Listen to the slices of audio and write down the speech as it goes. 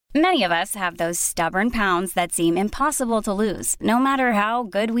Many of us have those stubborn pounds that seem impossible to lose, no matter how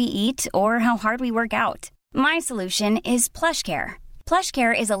good we eat or how hard we work out. My solution is PlushCare.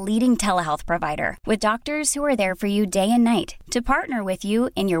 PlushCare is a leading telehealth provider with doctors who are there for you day and night to partner with you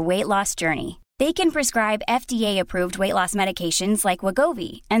in your weight loss journey. They can prescribe FDA-approved weight loss medications like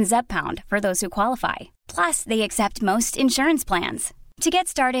Wegovy and Zepbound for those who qualify. Plus, they accept most insurance plans. To get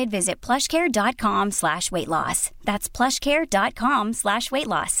started, visit plushcare.com/weightloss. That's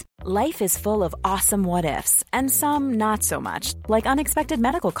plushcare.com/weightloss. Life is full of awesome what-ifs, and some not so much, like unexpected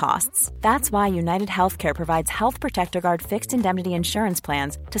medical costs. That's why United Healthcare provides Health Protector Guard fixed indemnity insurance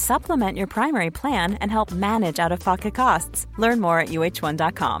plans to supplement your primary plan and help manage out-of-pocket costs. Learn more at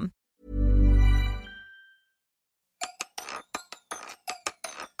uh1.com.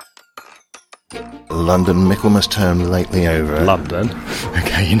 London, Michaelmas term lately over. London?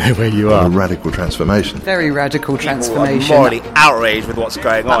 Okay, you know where you are. A radical transformation. Very radical transformation. People are morally outraged with what's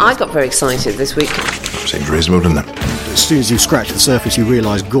going on. I got very excited this week. Seemed reasonable, didn't it? As soon as you scratch the surface, you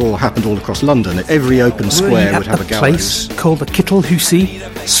realise gore happened all across London. Every open square would have a gallows. Place called the Kittle Hoosey.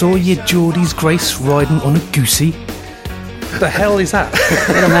 Saw your Geordie's Grace riding on a goosey. The hell is that?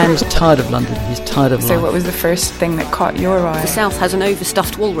 Well, a man is tired of London. He's tired of So life. what was the first thing that caught your eye? The South has an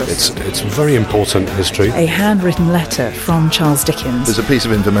overstuffed walrus. It's very important history. A handwritten letter from Charles Dickens. There's a piece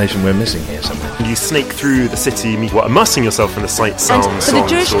of information we're missing here somewhere. You snake through the city, immersing yourself in the sights, sounds, And for the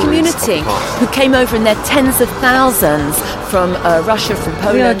Jewish stories community of the past. who came over in their tens of thousands from Russia, from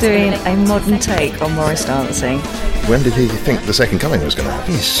Poland. We are doing a modern take on Morris dancing. When did he think the second coming was going to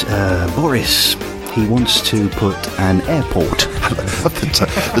happen? Yes, Boris. He wants to put an airport.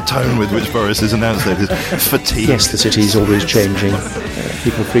 The tone with which Boris has announced that is fatigue. Yes, the city is always changing.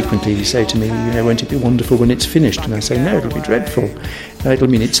 People frequently say to me, won't it be wonderful when it's finished? And I say, no, it'll be dreadful. It'll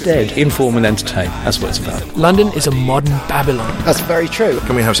mean it's dead. Inform and entertain. That's what it's about. London is a modern Babylon. That's very true.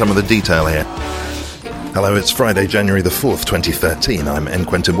 Can we have some of the detail here? Hello, it's Friday, January the 4th, 2013. I'm N.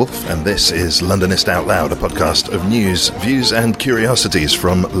 Quentin Woolf, and this is Londonist Out Loud, a podcast of news, views and curiosities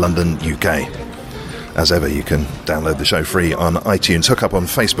from London, UK. As ever, you can download the show free on iTunes, hook up on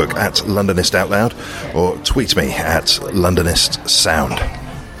Facebook at Londonist Out Loud, or tweet me at Londonist Sound.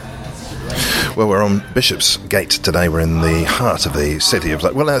 Well, we're on Bishopsgate today. We're in the heart of the city of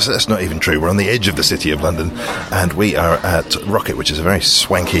London. Well, that's not even true. We're on the edge of the city of London, and we are at Rocket, which is a very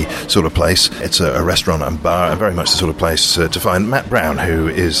swanky sort of place. It's a restaurant and bar, and very much the sort of place to find Matt Brown, who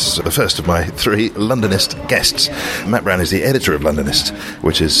is the first of my three Londonist guests. Matt Brown is the editor of Londonist,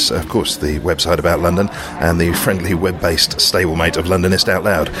 which is, of course, the website about London, and the friendly web-based stablemate of Londonist Out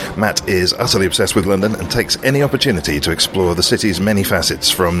Loud. Matt is utterly obsessed with London and takes any opportunity to explore the city's many facets,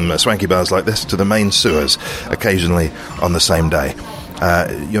 from swanky bars like this to the main sewers, occasionally on the same day.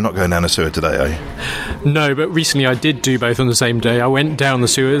 You're not going down a sewer today, are you? No, but recently I did do both on the same day. I went down the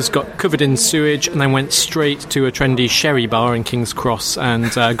sewers, got covered in sewage, and then went straight to a trendy sherry bar in King's Cross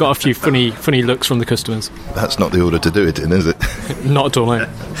and got a few funny looks from the customers. That's not the order to do it in, is it? Not at all, no.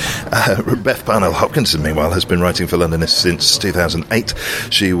 Beth Parnell-Hopkinson, meanwhile, has been writing for Londonist since 2008.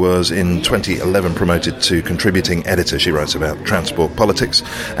 She was in 2011 promoted to contributing editor. She writes about transport politics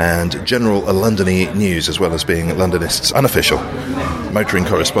and general Londony news, as well as being Londonist's unofficial motoring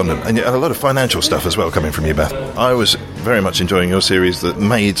correspondent, and a lot of financial stuff as well coming from you, Beth. I was very much enjoying your series that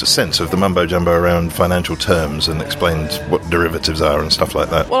made sense of the mumbo-jumbo around financial terms and explained what derivatives are and stuff like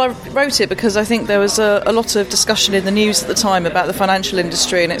that. Well, I wrote it because I think there was a lot of discussion in the news at the time about the financial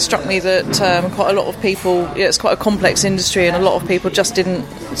industry, and it struck me that quite a lot of people, it's quite a complex industry, and a lot of people just didn't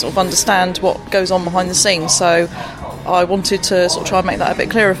sort of understand what goes on behind the scenes, so I wanted to sort of try and make that a bit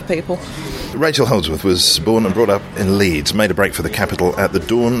clearer for people. Rachel Holdsworth was born and brought up in Leeds, made a break for the capital at the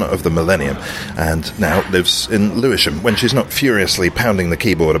dawn of the millennium, and now lives in Lewisham. When she's not furiously pounding the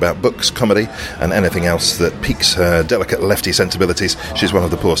keyboard about books, comedy, and anything else that piques her delicate lefty sensibilities, she's one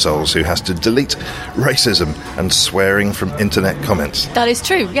of the poor souls who has to delete racism and swearing from internet comments. That is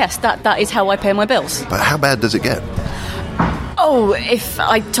true, yes, that is how I pay my bills. But how bad does it get? Oh, if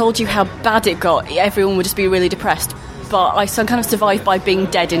I told you how bad it got, everyone would just be really depressed. But I kind of survived by being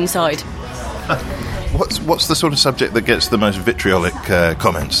dead inside. What's the sort of subject that gets the most vitriolic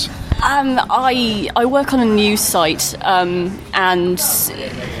comments? I work on a news site, and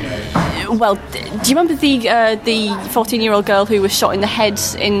well, do you remember the 14-year-old girl who was shot in the head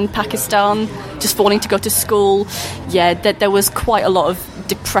in Pakistan, just falling to go to school? Yeah, there was quite a lot of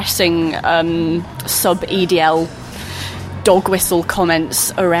depressing sub-EDL dog whistle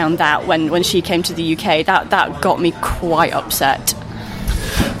comments around that when she came to the UK. That got me quite upset.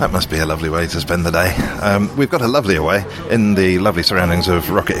 That must be a lovely way to spend the day. We've got a lovely away in the lovely surroundings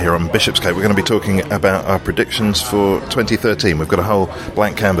of Rocket here on Bishopsgate. We're going to be talking about our predictions for 2013. We've got a whole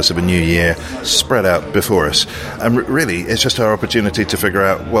blank canvas of a new year spread out before us. And really, it's just our opportunity to figure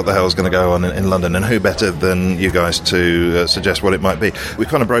out what the hell's going to go on in London, and who better than you guys to suggest what it might be. We've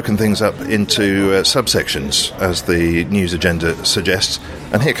kind of broken things up into subsections, as the news agenda suggests.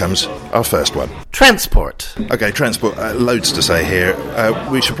 And here comes our first one. Transport. Okay, transport. Loads to say here.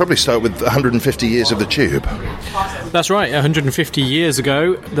 We should probably start with 150 years of the tube. That's right. 150 years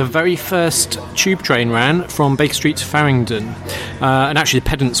ago, the very first tube train ran from Baker Street to Farringdon. And actually, the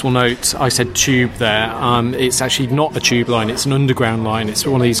pedants will note I said tube there. It's actually not a tube line. It's an underground line. It's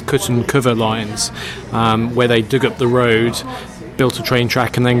one of these cut and cover lines where they dug up the road, built a train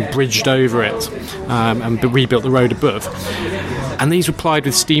track and then bridged over it and rebuilt the road above. And these were plied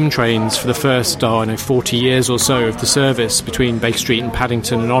with steam trains for the first 40 years or so of the service between Baker Street and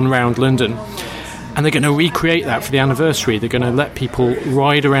Paddington and on round London. And they're going to recreate that for the anniversary. They're going to let people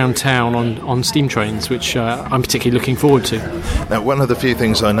ride around town on steam trains, which I'm particularly looking forward to. Now, one of the few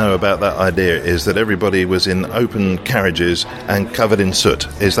things I know about that idea is that everybody was in open carriages and covered in soot.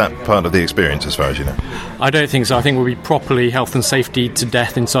 Is that part of the experience, as far as you know? I don't think so. I think we'll be properly health and safety to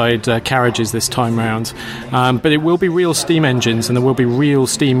death inside carriages this time round. But it will be real steam engines, and there will be real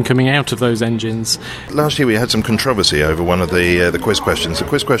steam coming out of those engines. Last year we had some controversy over one of the quiz questions. The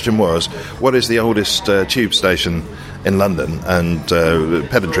quiz question was, what is the oldest tube station in London? And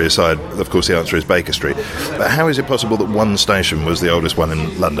pedantry aside, of course the answer is Baker Street. But how is it possible that one station was the oldest one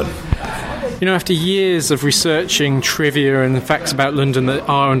in London? You know, after years of researching trivia and facts about London that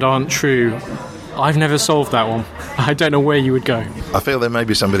are and aren't true, I've never solved that one. I don't know where you would go. I feel there may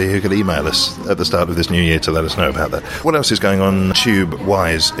be somebody who could email us at the start of this new year to let us know about that. What else is going on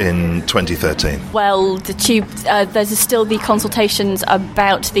tube-wise in 2013? Well, the tube, there's still the consultations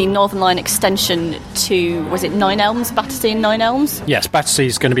about the Northern Line extension to, was it Nine Elms, Battersea and Nine Elms? Yes, Battersea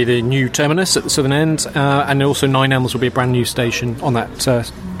is going to be the new terminus at the southern end, and also Nine Elms will be a brand new station on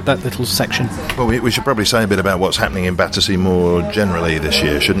that little section. Well, we should probably say a bit about what's happening in Battersea more generally this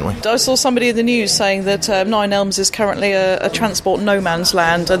year, shouldn't we? I saw somebody in the news saying that Nine Elms is currently a transport no man's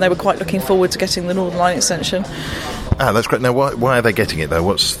land, and they were quite looking forward to getting the Northern Line extension. Ah, that's great. Now, why are they getting it, though?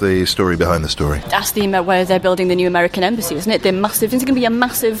 What's the story behind the story? That's where they're building the new American embassy, isn't it? They're massive. It's going to be a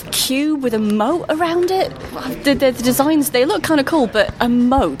massive cube with a moat around it. The designs, they look kind of cool, but a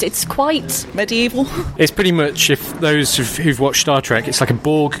moat, it's quite medieval. It's pretty much, if those who've watched Star Trek, it's like a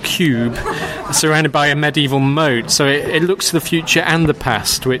Borg cube surrounded by a medieval moat. So it looks to the future and the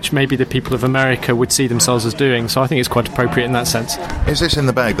past, which maybe the people of America would see themselves as doing. So I think it's quite appropriate in that sense. Is this in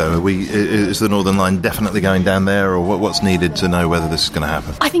the bag, though? Is the Northern Line definitely going down there, or what's needed to know whether this is going to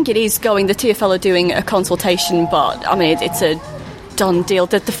happen? I think it is going. The TfL are doing a consultation, but I mean it's a done deal.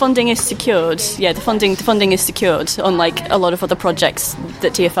 The funding is secured. Yeah, the funding is secured, unlike a lot of other projects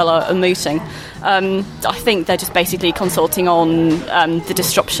that TfL are mooting. I think they're just basically consulting on the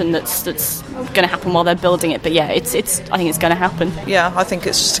disruption that's going to happen while they're building it. But yeah, I think it's going to happen. Yeah, I think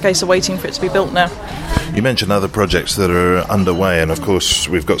it's just a case of waiting for it to be built now. You mentioned other projects that are underway, and of course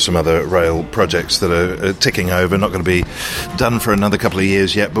we've got some other rail projects that are ticking over, not going to be done for another couple of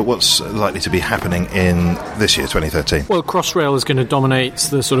years yet, but what's likely to be happening in this year, 2013? Well, Crossrail is going to dominate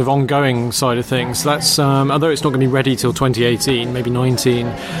the sort of ongoing side of things. That's although it's not going to be ready till 2018, maybe 19,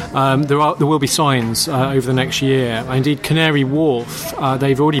 there will be signs over the next year. Indeed, Canary Wharf,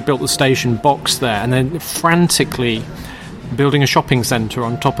 they've already built the station box there, and then frantically building a shopping centre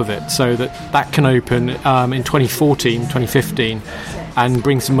on top of it so that can open in 2014, 2015 and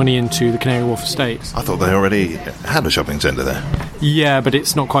bring some money into the Canary Wharf estate. I thought they already had a shopping centre there. Yeah, but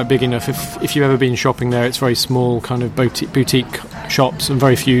it's not quite big enough. If you've ever been shopping there, it's very small kind of boutique shops and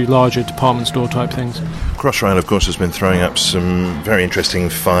very few larger department store type things. Crossrail, of course, has been throwing up some very interesting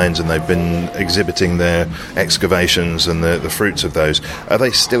finds, and they've been exhibiting their excavations and the fruits of those. Are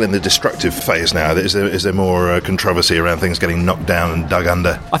they still in the destructive phase now? Is there more controversy around things getting knocked down and dug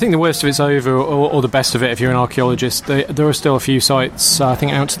under? I think the worst of it's over, or the best of it if you're an archaeologist. There are still a few sites, I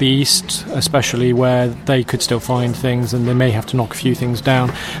think out to the east especially, where they could still find things, and they may have to knock a few things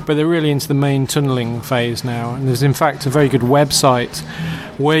down. But they're really into the main tunnelling phase now, and there's in fact a very good website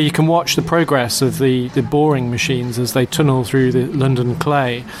where you can watch the progress of the boring machines as they tunnel through the London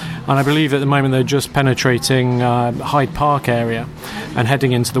clay. And I believe at the moment they're just penetrating Hyde Park area and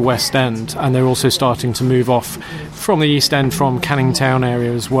heading into the West End, and they're also starting to move off from the East End, from Canning Town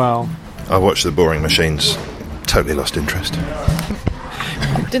area as well. I watched the boring machines, totally lost interest.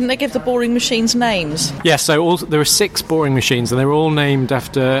 Didn't they give the boring machines names? Yes, so there are 6 boring machines, and they're all named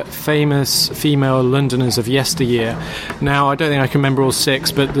after famous female Londoners of yesteryear. Now, I don't think I can remember all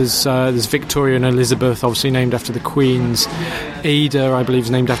 6, but there's Victoria and Elizabeth, obviously named after the Queens. Ada, I believe,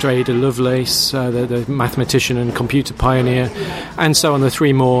 is named after Ada Lovelace, the mathematician and computer pioneer, and so on. The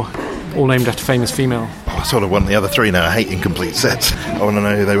 3 more, all named after famous female. I sort of want the other 3 now. I hate incomplete sets. I want to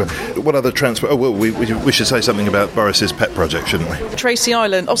know who they were. What other transport... Oh, well, we should say something about Boris's pet project, shouldn't we? Tracy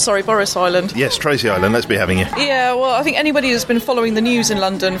Island. Oh, sorry, Boris Island. Yes, Tracy Island. Let's be having you. Yeah, well, I think anybody who's been following the news in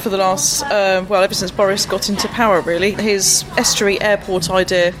London for the last... ever since Boris got into power, really. His estuary airport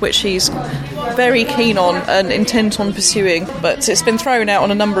idea, which he's very keen on and intent on pursuing, but it's been thrown out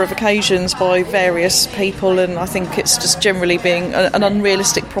on a number of occasions by various people, and I think it's just generally being an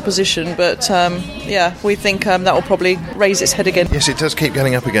unrealistic proposition, but we think that will probably raise its head again. Yes, it does keep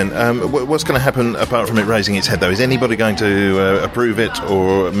going up again. What's going to happen apart from it raising its head, though? Is anybody going to approve it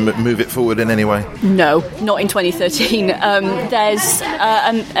or move it forward in any way? No, not in 2013. There's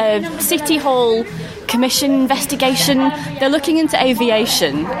a City Hall Commission investigation. They're looking into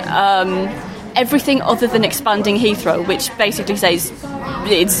aviation. Everything other than expanding Heathrow, which basically says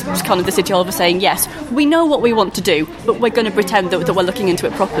it's kind of the City Hall for saying, yes, we know what we want to do, but we're going to pretend that we're looking into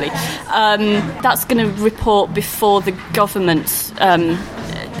it properly. That's going to report before the government's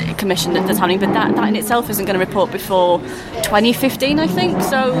commission that's happening, but that in itself isn't going to report before 2015, I think.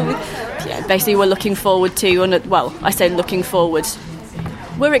 So, yeah, basically we're looking forward to, I say looking forward,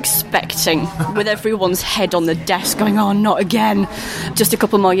 we're expecting, with everyone's head on the desk going, oh, not again, just a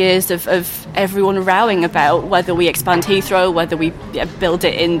couple more years of everyone rowing about whether we expand Heathrow, whether we build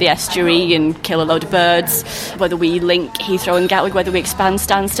it in the estuary and kill a load of birds, whether we link Heathrow and Gatwick, whether we expand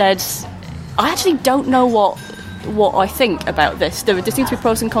Stansted. I actually don't know what I think about this. There seems to be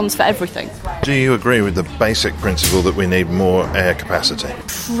pros and cons for everything. Do you agree with the basic principle that we need more air capacity?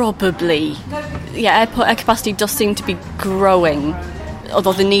 Probably. Yeah, air capacity does seem to be growing,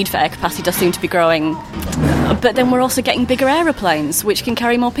 although the need for air capacity does seem to be growing. But then we're also getting bigger aeroplanes, which can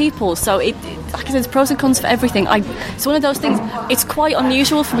carry more people. So, like I said, there's pros and cons for everything. It's one of those things, it's quite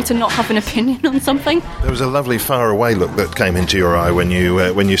unusual for me to not have an opinion on something. There was a lovely far-away look that came into your eye when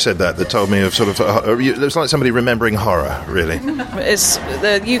you said that told me of sort of... it was like somebody remembering horror, really.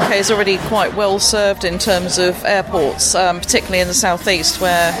 The UK is already quite well served in terms of airports, particularly in the southeast,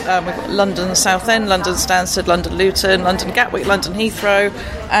 where we've got London Southend, London Stansted, London Luton, London Gatwick, London Heathrow,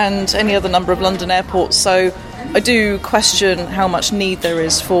 and any other number of London airports. So I do question how much need there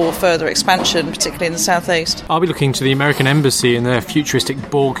is for further expansion, particularly in the southeast. I'll be looking to the American Embassy and their futuristic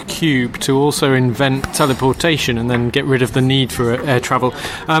Borg cube to also invent teleportation and then get rid of the need for air travel.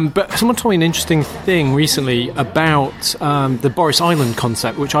 But someone told me an interesting thing recently about the Boris Island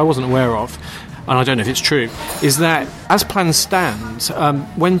concept, which I wasn't aware of, and I don't know if it's true, is that as plans stand,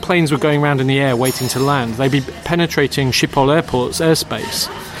 when planes were going around in the air waiting to land, they'd be penetrating Schiphol Airport's airspace.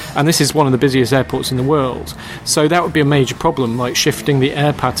 And this is one of the busiest airports in the world. So that would be a major problem, like shifting the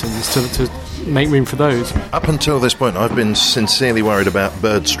air patterns to make room for those. Up until this point, I've been sincerely worried about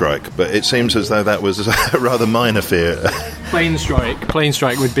bird strike, but it seems as though that was a rather minor fear. Plane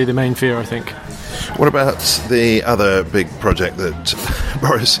strike would be the main fear, I think. What about the other big project that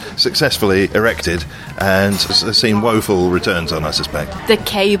Boris successfully erected and has seen woeful returns on, I suspect? The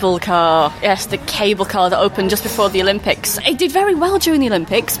cable car. Yes, the cable car that opened just before the Olympics. It did very well during the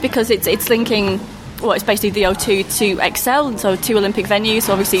Olympics because it's linking... Well, it's basically the O2 to XL, so 2 Olympic venues.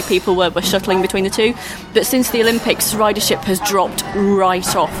 So obviously people were shuttling between the 2. But since the Olympics, ridership has dropped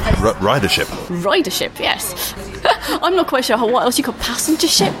right off. Ridership? Ridership, yes. I'm not quite sure what else you call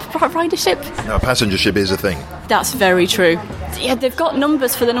passenger-ship, ridership. No, passenger-ship is a thing. That's very true. Yeah, they've got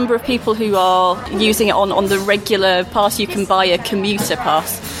numbers for the number of people who are using it on the regular pass. You can buy a commuter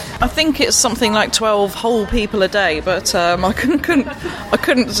pass. I think it's something like 12 whole people a day, but I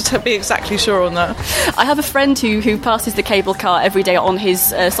couldn't be exactly sure on that. I have a friend who passes the cable car every day on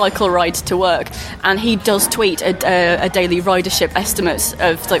his cycle ride to work, and he does tweet a daily ridership estimate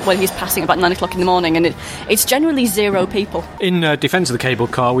of like when he's passing about 9 o'clock in the morning, and it's generally 0 people. In defence of the cable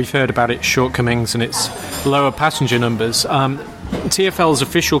car, we've heard about its shortcomings and its lower passenger numbers. TfL's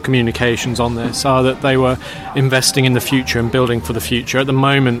official communications on this are that they were investing in the future and building for the future. At the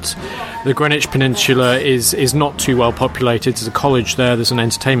moment, the Greenwich Peninsula is not too well populated. There's a college there's an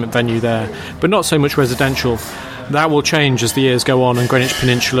entertainment venue there, but not so much residential. That will change as the years go on and Greenwich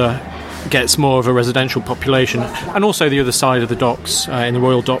Peninsula gets more of a residential population, and also the other side of the docks, in the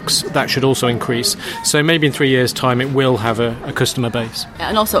Royal Docks, that should also increase. So maybe in 3 years' time it will have a customer base.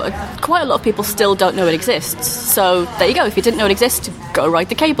 And also, quite a lot of people still don't know it exists. So there you go, if you didn't know it exists, go ride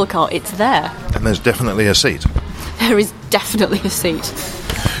the cable car, it's there. And there's definitely a seat. There is definitely a seat.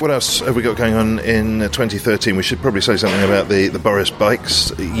 What else have we got going on in 2013? We should probably say something about the Boris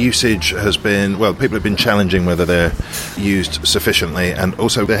bikes. Usage has been, well, people have been challenging whether they're used sufficiently, and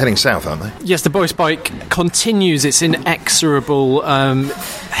also they're heading south, aren't they? Yes, the Boris bike continues its inexorable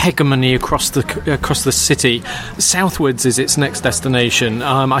hegemony across the city. Southwards is its next destination.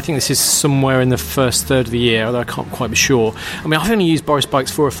 I think this is somewhere in the first third of the year, although I can't quite be sure. I mean, I've only used Boris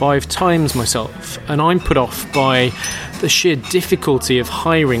bikes 4 or 5 times myself, and I'm put off by the sheer difficulty of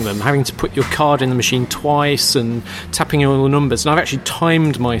hiring them, having to put your card in the machine twice and tapping all the numbers. And I've actually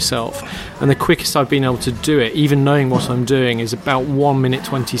timed myself, and the quickest I've been able to do it, even knowing what I'm doing, is about 1 minute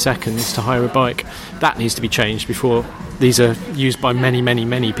 20 seconds to hire a bike. That needs to be changed before these are used by many, many,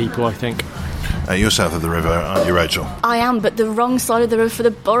 many people, I think. You're south of the river, aren't you, Rachel? I am, but the wrong side of the river for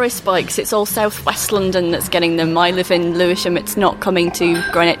the Boris bikes. It's all south-west London that's getting them. I live in Lewisham. It's not coming to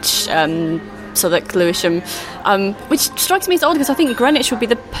Greenwich, Southwark, Lewisham, which strikes me as odd because I think Greenwich would be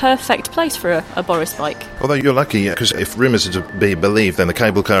the perfect place for a Boris bike. Although you're lucky, because if rumours are to be believed, then the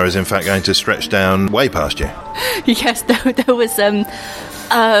cable car is in fact going to stretch down way past you. Yes, there was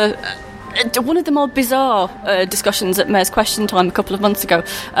one of the more bizarre discussions at Mayor's Question Time a couple of months ago.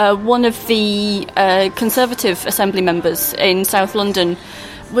 One of the Conservative Assembly members in South London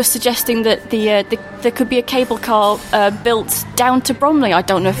was suggesting that there could be a cable car built down to Bromley. I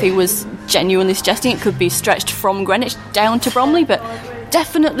don't know if he was genuinely suggesting it could be stretched from Greenwich down to Bromley, but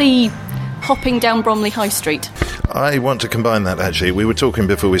definitely hopping down Bromley High Street. I want to combine that, actually. We were talking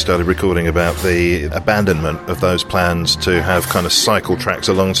before we started recording about the abandonment of those plans to have kind of cycle tracks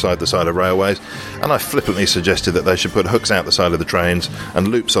alongside the side of railways, and I flippantly suggested that they should put hooks out the side of the trains and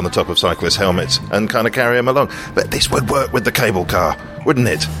loops on the top of cyclists' helmets and kind of carry them along. But this would work with the cable car, wouldn't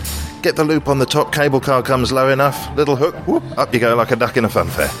it? Get the loop on the top, cable car comes low enough, little hook, whoop, up you go like a duck in a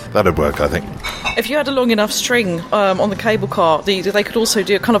funfair. That'd work, I think. If you had a long enough string on the cable car, they could also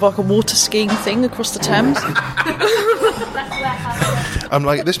do kind of like a water skiing thing across the Thames. I'm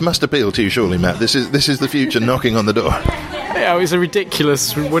like, this must appeal to you, surely, Matt. This is the future knocking on the door. Yeah, it's a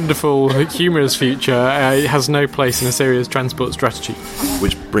ridiculous, wonderful, humorous future. It has no place in a serious transport strategy.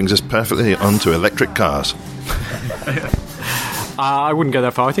 Which brings us perfectly onto electric cars. I wouldn't go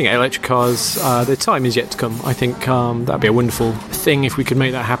that far. I think electric cars, the time is yet to come. I think that'd be a wonderful thing if we could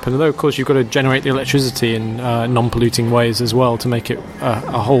make that happen. Although, of course, you've got to generate the electricity in non-polluting ways as well to make it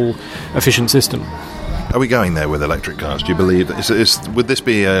a whole efficient system. Are we going there with electric cars? Do you believe that would this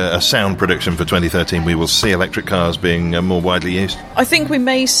be a sound prediction for 2013? We will see electric cars being more widely used? I think we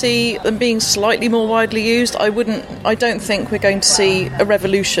may see them being slightly more widely used. I don't think we're going to see a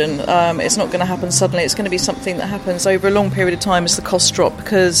revolution. It's not going to happen suddenly. It's going to be something that happens over a long period of time as the costs drop,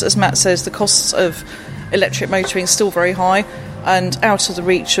 because, as Matt says, the costs of electric motoring is still very high and out of the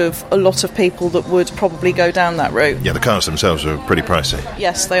reach of a lot of people that would probably go down that route. Yeah, the cars themselves are pretty pricey.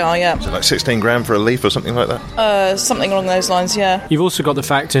 Yes, they are, yeah. So like 16 grand for a Leaf or something like that? Something along those lines, yeah. You've also got the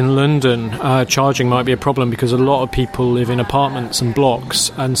fact in London, charging might be a problem because a lot of people live in apartments and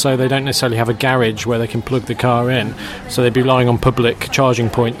blocks, and so they don't necessarily have a garage where they can plug the car in. So they'd be relying on public charging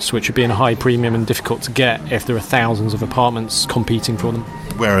points, which would be in a high premium and difficult to get if there are thousands of apartments competing for them.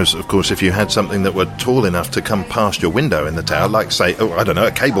 Whereas, of course, if you had something that were tall enough to come past your window in the tower, like, say,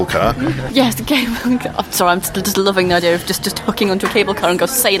 a cable car. Yes, a cable car. I'm sorry, I'm just loving the idea of just hooking onto a cable car and go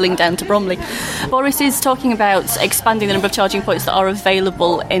sailing down to Bromley. Boris is talking about expanding the number of charging points that are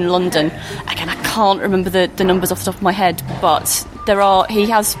available in London. Again, I can't remember the numbers off the top of my head, but he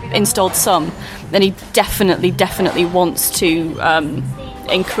has installed some, and he definitely wants to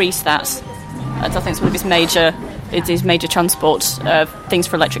increase that. I think it's one of his major transport things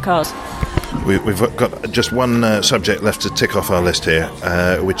for electric cars. We've got just one subject left to tick off our list here,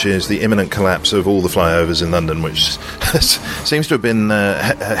 which is the imminent collapse of all the flyovers in London, which seems to have been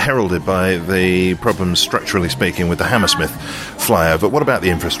heralded by the problems, structurally speaking, with the Hammersmith flyover. What about the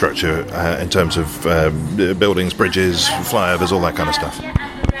infrastructure in terms of buildings, bridges, flyovers, all that kind of stuff?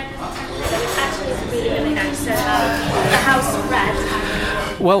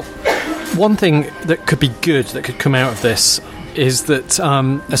 Well, one thing that could be good, that could come out of this, is that,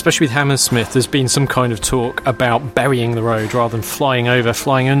 especially with Hammersmith, there's been some kind of talk about burying the road rather than flying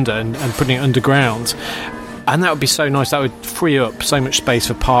under and putting it underground. And that would be so nice. That would free up so much space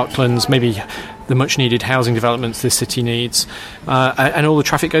for parklands, maybe the much-needed housing developments this city needs, and all the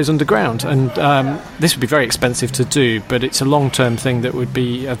traffic goes underground. And this would be very expensive to do, but it's a long-term thing that would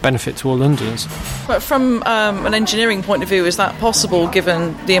be of benefit to all Londoners. But from an engineering point of view, is that possible,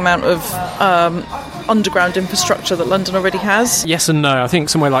 given the amount of underground infrastructure that London already has? Yes and no. I think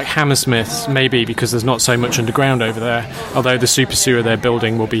somewhere like Hammersmith, maybe, because there's not so much underground over there, although the super sewer they're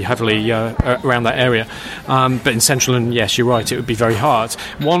building will be heavily around that area. But in central London, yes, you're right, it would be very hard.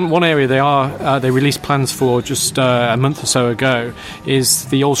 One area they released plans for just a month or so ago is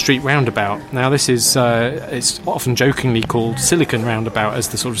the Old Street Roundabout. Now, this is it's often jokingly called Silicon Roundabout as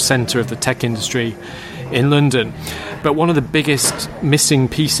the sort of centre of the tech industry in London. But one of the biggest missing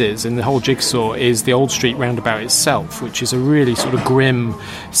pieces in the whole jigsaw is the Old Street Roundabout itself, which is a really sort of grim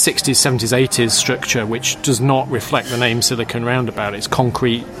 60s, 70s, 80s structure which does not reflect the name Silicon Roundabout. It's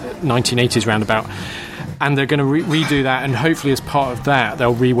concrete 1980s roundabout. And they're going to redo that, and hopefully as part of that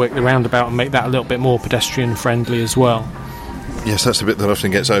they'll rework the roundabout and make that a little bit more pedestrian friendly as well. Yes, that's a bit that often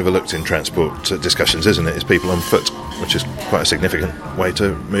gets overlooked in transport discussions, isn't it? Is people on foot, which is quite a significant way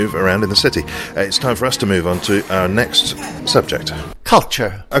to move around in the city. It's time for us to move on to our next subject.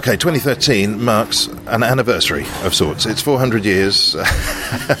 Culture. OK, 2013 marks an anniversary of sorts. It's 400 years.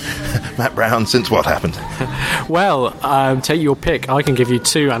 Matt Brown, since what happened? Well, take your pick. I can give you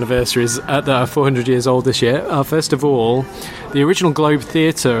two anniversaries that are 400 years old this year. First of all, the original Globe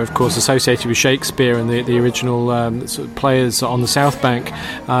Theatre, of course, associated with Shakespeare and the original sort of players on the South Bank,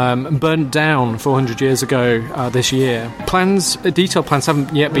 burnt down 400 years ago this year. Detailed plans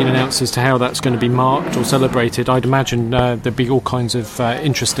haven't yet been announced as to how that's going to be marked or celebrated. I'd imagine there'd be all kinds of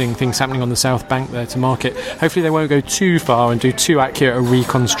interesting things happening on the South Bank there to mark it. Hopefully they won't go too far and do too accurate a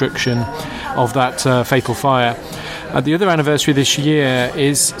reconstruction of that fatal fire. The other anniversary this year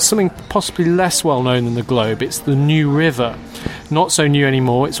is something possibly less well known than the Globe. It's the New River. Not so new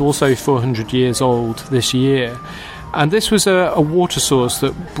anymore. It's also 400 years old this year. And this was a water source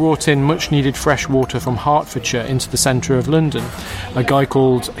that brought in much needed fresh water from Hertfordshire into the centre of London. A guy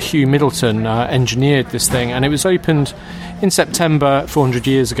called Hugh Middleton engineered this thing, and it was opened in September 400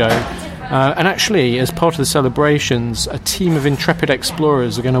 years ago. And actually, as part of the celebrations, a team of intrepid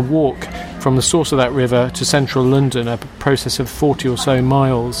explorers are going to walk from the source of that river to central London, a process of 40 or so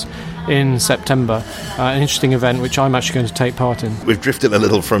miles in September. An interesting event which I'm actually going to take part in. We've drifted a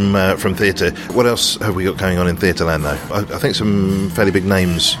little from theatre. What else have we got going on in Theatreland, though? I think some fairly big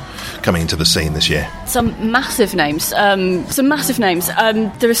names coming into the scene this year. Some massive names.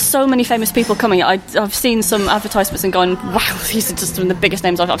 There are so many famous people coming. I've seen some advertisements and gone, wow, these are just some of the biggest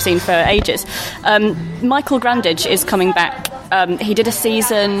names I've seen for ages. Michael Grandage is coming back. He did a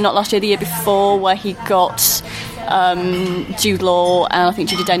season, not last year, the year before, where he got Jude Law and I think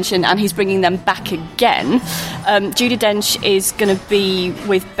Judi Dench, and he's bringing them back again. Judi Dench is going to be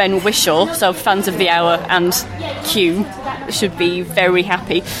with Ben Whishaw, so fans of The Hour and Q should be very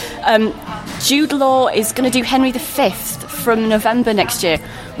happy. Jude Law is going to do Henry V from November next year,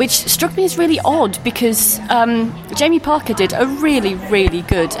 which struck me as really odd because Jamie Parker did a really, really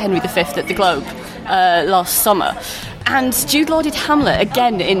good Henry V at the Globe last summer. And Jude Law did Hamlet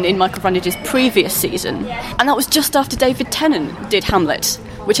again in Michael Brandage's previous season. And that was just after David Tennant did Hamlet,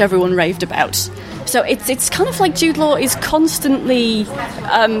 which everyone raved about. So it's kind of like Jude Law is constantly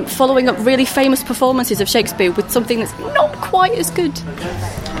following up really famous performances of Shakespeare with something that's not quite as good.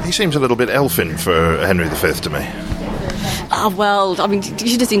 He seems a little bit elfin for Henry V to me. Well, I mean, you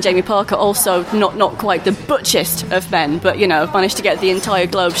should have seen Jamie Parker, also not quite the butchest of men, but, you know, managed to get the entire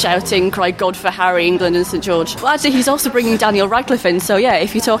Globe shouting, cry God for Harry, England and St George. Well, actually, he's also bringing Daniel Radcliffe in, so yeah,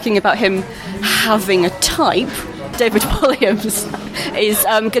 if you're talking about him having a type, David Williams is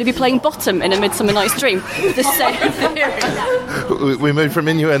going to be playing Bottom in A Midsummer Night's Dream. The same theory. We moved from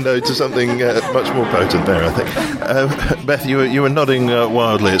innuendo to something much more potent there, I think. Beth, you were nodding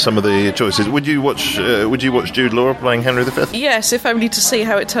wildly at some of the choices. Would you watch Jude Law playing Henry V? Yes, if only to see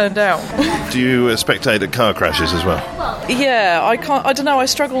how it turned out. Do you spectate at car crashes as well? Yeah, I don't know. I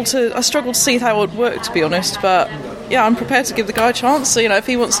struggle to see how it would work, to be honest. But yeah, I'm prepared to give the guy a chance. So, you know, if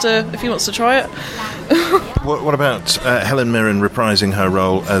he wants to try it. What about Helen Mirren reprising her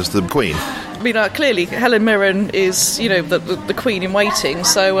role as the Queen? I mean, clearly Helen Mirren is, you know, the Queen in waiting.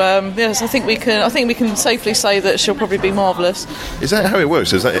 So yes, I think we can safely say that she'll probably be marvellous. Is that how it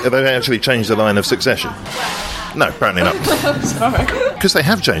works? Have they actually changed the line of succession? No, apparently not. Sorry. Because they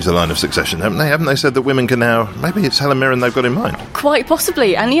have changed the line of succession, haven't they? Haven't they said that women can now... Maybe it's Helen Mirren they've got in mind. Quite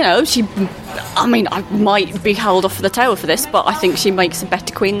possibly. And, you know, I might be held off the tower for this, but I think she makes a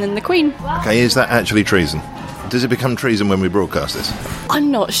better Queen than the Queen. OK, is that actually treason? Does it become treason when we broadcast this?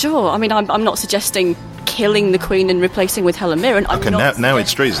 I'm not sure. I mean, I'm not suggesting killing the Queen and replacing with Helen Mirren. OK, now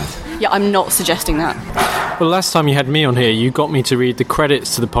it's treason. Yeah, I'm not suggesting that. Well, last time you had me on here, you got me to read the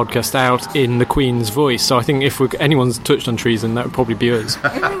credits to the podcast out in the Queen's voice. So I think if anyone's touched on treason, that would probably be us.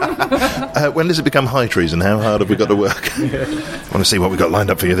 When does it become high treason? How hard have we got to work? I want to see what we've got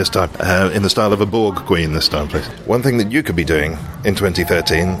lined up for you this time. In the style of a Borg Queen this time, please. One thing that you could be doing in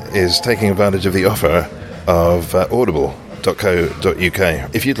 2013 is taking advantage of the offer of audible.co.uk.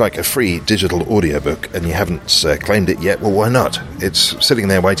 If you'd like a free digital audiobook and you haven't claimed it yet, well, why not? It's sitting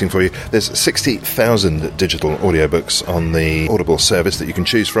there waiting for you. There's 60,000 digital audiobooks on the Audible service that you can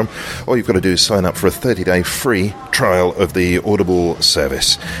choose from. All you've got to do is sign up for a 30-day free trial of the Audible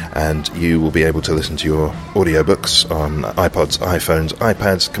service, and you will be able to listen to your audiobooks on iPods, iPhones,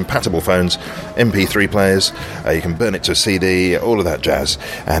 iPads, compatible phones, MP3 players. You can burn it to a CD, all of that jazz,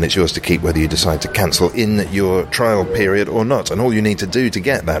 and it's yours to keep whether you decide to cancel in your trial period or not. And all you need to do to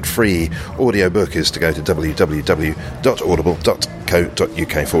get that free audiobook is to go to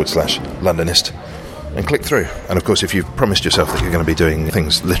www.audible.co.uk/Londonist and click through. And of course, if you've promised yourself that you're going to be doing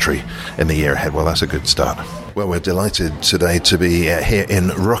things literary in the year ahead, well, that's a good start. Well, we're delighted today to be here in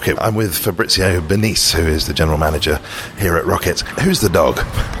Rocket. I'm with Fabrizio Benice, who is the general manager here at Rocket. Who's the dog?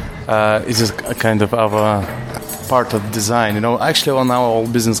 It's just a kind of our part of design. Actually on our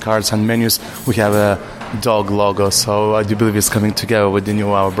business cards and menus, we have a dog logo, so I do believe it's coming together with the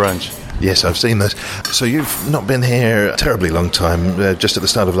new our branch. Yes, I've seen this. So you've not been here a terribly long time. Just at the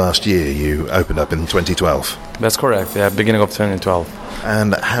start of last year, you opened up in 2012. That's correct, yeah, beginning of 2012.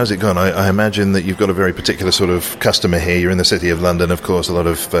 And how's it gone? I imagine that you've got a very particular sort of customer here. You're in the City of London, of course, a lot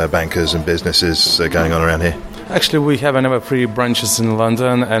of bankers and businesses going on around here. Actually, we have another 3 branches in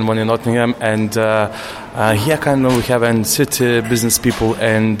London and one in Nottingham, and here kind of we have in city business people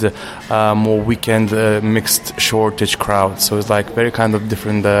and more weekend mixed shortage crowd. So it's like very kind of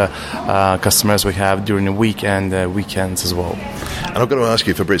different customers we have during the week and weekends as well. And I've got to ask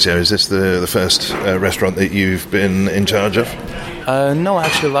you, Fabrizio, is this the first restaurant that you've been in charge of? No,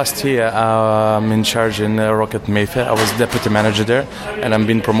 actually last year I'm in charge in Rocket Mayfair. I was deputy manager there, and I'm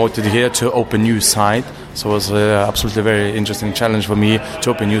being promoted here to open new site. So it was absolutely very interesting challenge for me to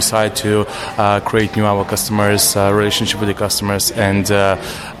open new site, to create new our customers, relationship with the customers, and to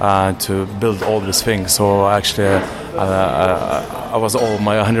build all these things. So actually I was all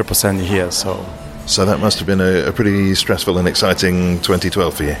my 100% here. So that must have been a pretty stressful and exciting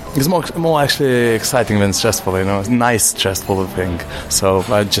 2012 for you. It's more actually exciting than stressful, It's a nice stressful thing. So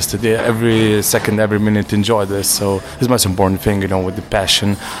I just every second, every minute enjoy this. So it's the most important thing, with the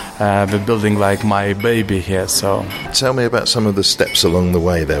passion, the building like my baby here. So tell me about some of the steps along the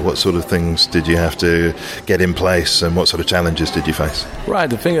way there. What sort of things did you have to get in place, and what sort of challenges did you face? Right,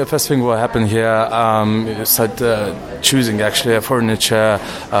 the first thing what happened here is that choosing actually a furniture,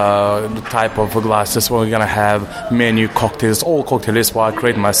 the type of glasses we're gonna have, menu, cocktails, all cocktail lists what I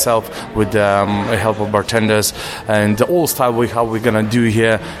create myself with the help of bartenders, and the all style how we're gonna do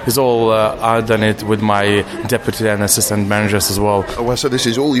here is all I've done it with my deputy and assistant managers as well. Oh, well, so this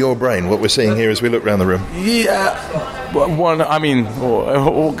is all your brain, what we're seeing here as we look around the room? Yeah,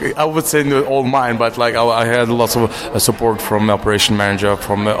 I would say all mine, but like I had lots of support from the operation manager,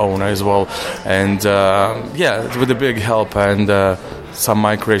 from the owner as well, and with a big help and some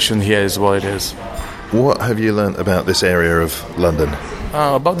migration here is what it is. What have you learnt about this area of London?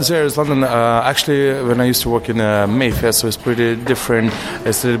 About this area of London, actually, when I used to work in Mayfair, so it's pretty different.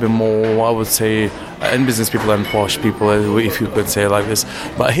 It's a little bit more, I would say, and business people and posh people, if you could say it like this.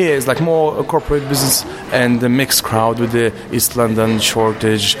 But here it's like more a corporate business and the mixed crowd with the East London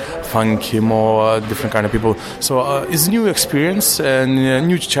shortage, funky, more different kind of people. So it's a new experience and a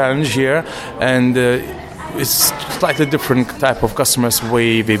new challenge here, and it's slightly different type of customers,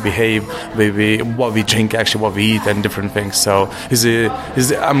 way they behave, what we drink, actually what we eat, and different things. So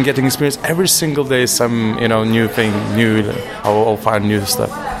I'm getting experience every single day. Some new thing, I'll find new stuff.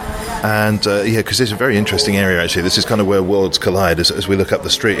 And because it's a very interesting area actually. This is kind of where worlds collide as we look up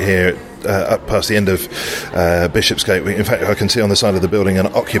the street here, up past the end of Bishopsgate. In fact, I can see on the side of the building an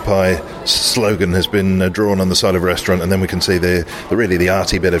Occupy slogan has been drawn on the side of a restaurant, and then we can see the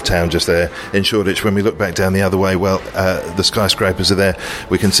arty bit of town just there in Shoreditch. When we look back down the other way, the skyscrapers are there.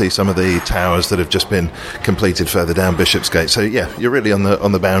 We can see some of the towers that have just been completed further down Bishopsgate. So yeah, you're really on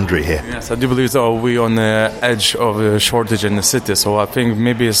the boundary here. Yes, I do believe so. We're on the edge of Shoreditch in the city, so I think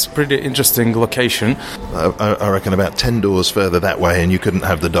maybe it's pretty interesting location. I reckon about 10 doors further that way and you couldn't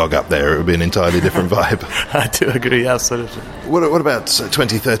have the dog up there. It would be an entirely different vibe. I do agree, absolutely. What about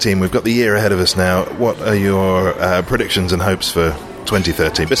 2013? We've got the year ahead of us now. What are your predictions and hopes for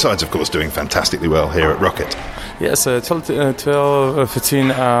 2013, besides of course doing fantastically well here at Rocket? Yes, 12, 15,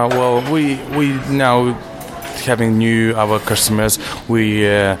 we now having our customers. We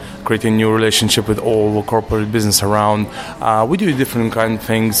creating new relationship with all corporate business around. We do different kind of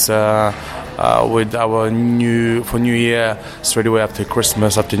things. With our New Year, straight away after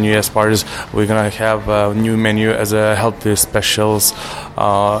Christmas, after New Year's parties, we're gonna have a new menu as a healthy specials,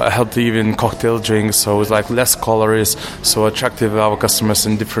 healthy even cocktail drinks. So it's like less calories, so attractive our customers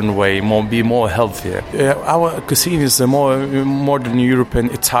in different way, be more healthier. Our cuisine is more modern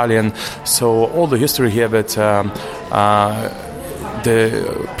European, Italian. So all the history here that.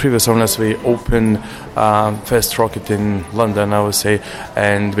 The previous owners, we opened First Rocket in London, I would say,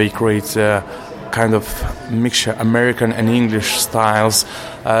 and we create kind of mixture American and English styles.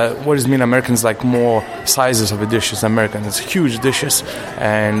 What does mean Americans like more sizes of the dishes? American, it's huge dishes,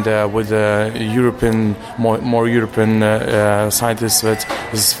 and with European, more European sizes, with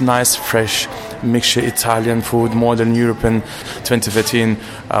this nice fresh mixture Italian food, modern European. 2013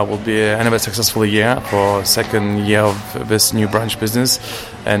 will be another successful year for second year of this new brunch business,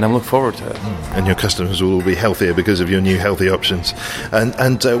 and I'm looking forward to it. And your customers will be healthier because of your new healthy options. And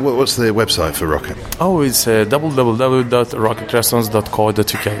what's the website for Rocket? Oh, it's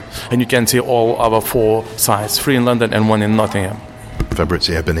www.rocketrestaurants.co.uk, and you can see all our 4 sites, 3 in London and 1 in Nottingham.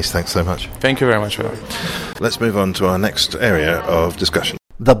 Fabrizio Bennis, thanks so much. Thank you very much for that. Let's move on to our next area of discussion.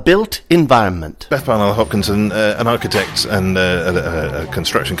 The built environment. Beth Parnell Hopkinson, an architect and a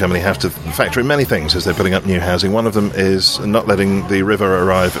construction company, have to factor in many things as they're putting up new housing. One of them is not letting the river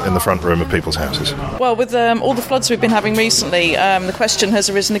arrive in the front room of people's houses. Well, with all the floods we've been having recently, the question has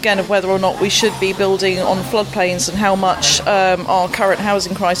arisen again of whether or not we should be building on floodplains and how much our current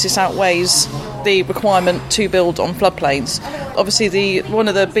housing crisis outweighs the requirement to build on floodplains. Obviously, one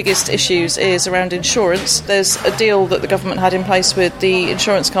of the biggest issues is around insurance. There's a deal that the government had in place with the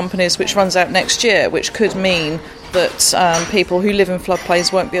insurance companies which runs out next year, which could mean that people who live in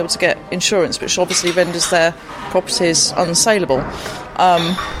floodplains won't be able to get insurance, which obviously renders their properties unsaleable.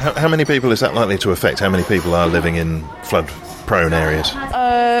 How many people is that likely to affect? How many people are living in flood-prone areas?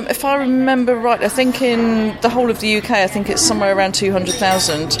 If I remember right, I think in the whole of the UK, I think it's somewhere around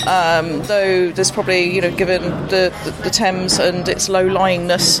 200,000. Though there's probably, given the Thames and its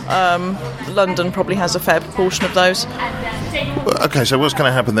low-lyingness, London probably has a fair proportion of those. Okay, so what's going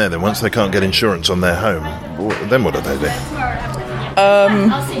to happen there then? Once they can't get insurance on their home, then what do they do?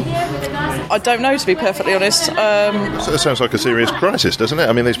 I don't know, to be perfectly honest. So it sounds like a serious crisis, doesn't it?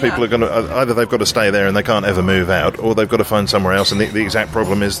 I mean, these people are going to either they've got to stay there and they can't ever move out, or they've got to find somewhere else. And the exact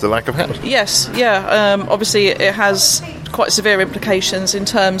problem is the lack of housing. Yes, yeah. Obviously, it has quite severe implications in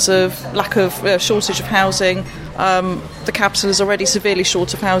terms of lack of shortage of housing. The capital is already severely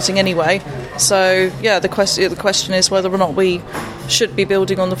short of housing anyway. So, yeah, the question is whether or not we should be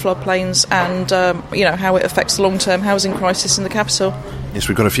building on the floodplains and, how it affects the long-term housing crisis in the capital. Yes,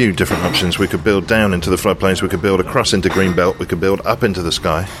 we've got a few different options. We could build down into the floodplains, we could build across into Greenbelt, we could build up into the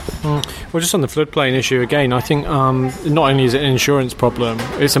sky. Well, just on the floodplain issue again, I think not only is it an insurance problem,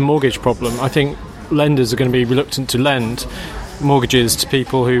 it's a mortgage problem. I think lenders are going to be reluctant to lend mortgages to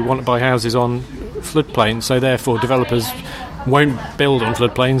people who want to buy houses on floodplains, so therefore developers won't build on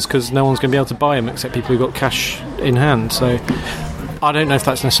floodplains because no one's going to be able to buy them except people who've got cash in hand. So I don't know if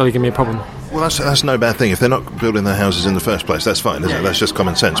that's necessarily going to be a problem. Well, that's no bad thing. If they're not building their houses in the first place, that's fine, isn't it? That's just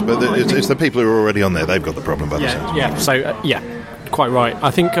common sense. But it's the people who are already on there, they've got the problem by the sense. Yeah, so, quite right.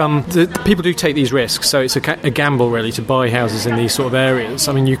 I think the people do take these risks, so it's a gamble, really, to buy houses in these sort of areas.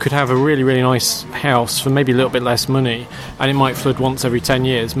 I mean, you could have a really, really nice house for maybe a little bit less money, and it might flood once every 10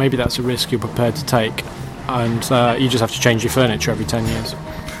 years. Maybe that's a risk you're prepared to take, and you just have to change your furniture every 10 years.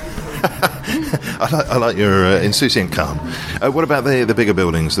 I like your insouciant calm. What about the bigger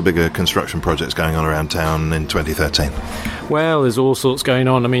buildings, the bigger construction projects going on around town in 2013? Well, there's all sorts going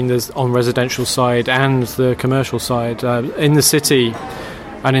on. I mean, there's on residential side and the commercial side. In the city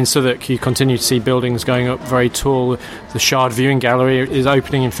and in Southwark, you continue to see buildings going up very tall. The Shard Viewing Gallery is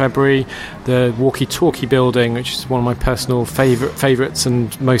opening in February. The Walkie Talkie building, which is one of my personal favourites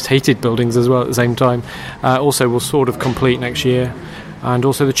and most hated buildings as well at the same time, also will sort of complete next year. And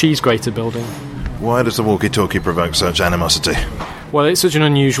also the Cheese Grater building. Why does the walkie-talkie provoke such animosity? Well, it's such an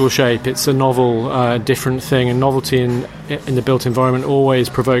unusual shape. It's a novel, different thing, and novelty in the built environment always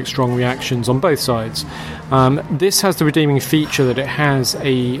provokes strong reactions on both sides. This has the redeeming feature that it has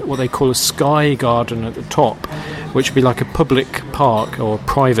what they call a sky garden at the top, which would be like a public park or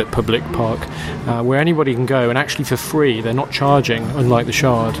private public park, where anybody can go, and actually for free, they're not charging, unlike the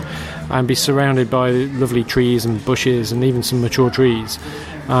Shard, and be surrounded by lovely trees and bushes and even some mature trees,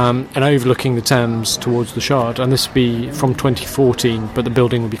 and overlooking the Thames towards the Shard. And this will be from 2014, but the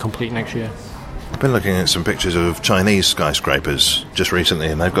building will be complete next year. been looking at some pictures of Chinese skyscrapers just recently,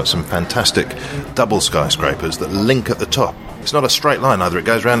 and they've got some fantastic double skyscrapers that link at the top. It's not a straight line either, it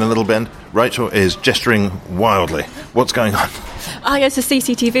goes around a little bend. Rachel is gesturing wildly. What's going on? It's a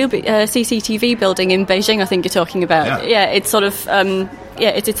CCTV building in Beijing, I think you're talking about. Yeah, it's sort of...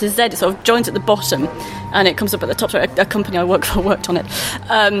 it's a Z. It sort of joins at the bottom, and it comes up at the top. So a company I work for worked on it,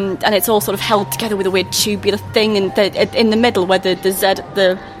 and it's all sort of held together with a weird tubular thing. And in the middle, where the Z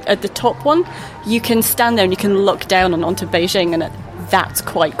at the top one, you can stand there and you can look down onto Beijing, and that's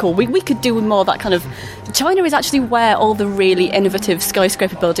quite cool. We could do more of that kind of... China is actually where all the really innovative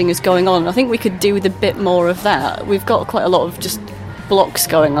skyscraper building is going on. I think we could do with a bit more of that. We've got quite a lot of just blocks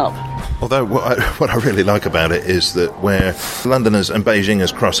going up. Although what I really like about it is that where Londoners and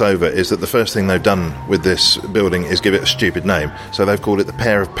Beijingers cross over is that the first thing they've done with this building is give it a stupid name. So they've called it the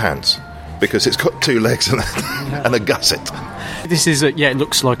Pair of Pants, because it's got two legs and a gusset. This is it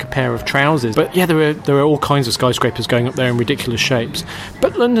looks like a pair of trousers. But yeah, there are all kinds of skyscrapers going up there in ridiculous shapes.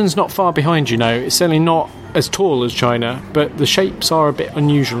 But London's not far behind, you know. It's certainly not as tall as China, but the shapes are a bit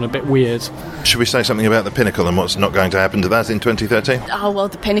unusual and a bit weird. Should we say something about the Pinnacle and what's not going to happen to that in 2013? Oh, well,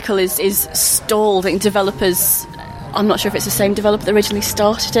 the Pinnacle is stalled. I think developers... I'm not sure if it's the same developer that originally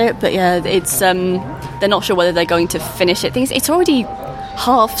started it, but yeah, it's they're not sure whether they're going to finish it. It's already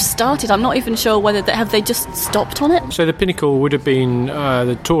half started. I'm not even sure whether they just stopped on it. So the Pinnacle would have been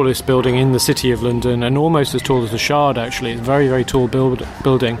the tallest building in the City of London, and almost as tall as the Shard, actually. It's a very, very tall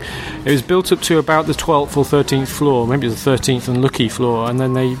building. It was built up to about the 12th or 13th floor, maybe the 13th unlucky floor, and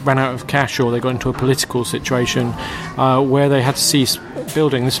then they ran out of cash, or they got into a political situation where they had to cease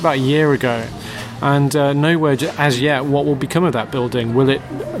building. This was about a year ago. And no word as yet what will become of that building. Will it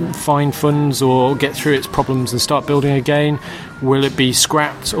find funds or get through its problems and start building again? Will it be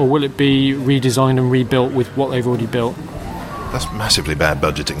scrapped, or will it be redesigned and rebuilt with what they've already built? That's massively bad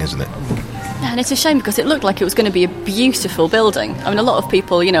budgeting, isn't it? Yeah, and it's a shame because it looked like it was going to be a beautiful building. I mean, a lot of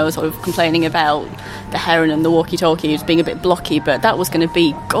people, sort of complaining about the Heron and the walkie-talkies being a bit blocky, but that was going to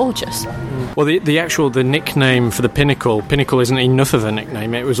be gorgeous. Well, the nickname for the Pinnacle isn't enough of a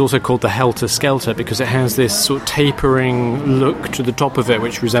nickname. It was also called the Helter Skelter because it has this sort of tapering look to the top of it,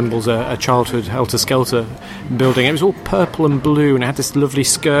 which resembles a childhood Helter Skelter building. It was all purple and blue, and it had this lovely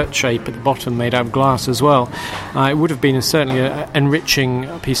skirt shape at the bottom made out of glass as well. It would have been certainly an enriching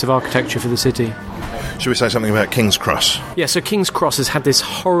piece of architecture for the city. Should we say something about King's Cross? Yeah, so King's Cross has had this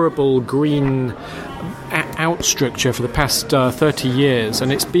horrible green out structure for the past 30 years,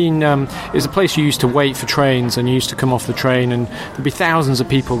 and it's a place you used to wait for trains, and you used to come off the train, and there'd be thousands of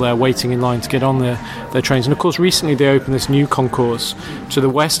people there waiting in line to get on their trains. And of course recently they opened this new concourse to the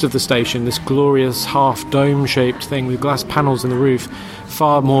west of the station, this glorious half dome shaped thing with glass panels in the roof,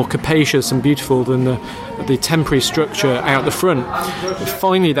 far more capacious and beautiful than the temporary structure out the front.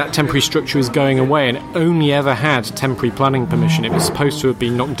 Finally that temporary structure is going away, and it only ever had temporary planning permission. It was supposed to have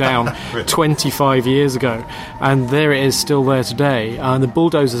been knocked down 25 years ago, and there it is, still there today. The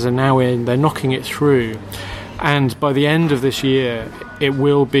bulldozers are now in, they're knocking it through, and by the end of this year it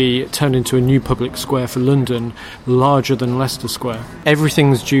will be turned into a new public square for London, larger than Leicester Square.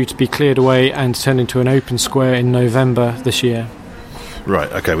 Everything's due to be cleared away and turned into an open square in November this year.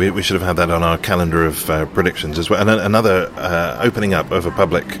 Right, okay, we should have had that on our calendar of predictions as well. And another opening up of a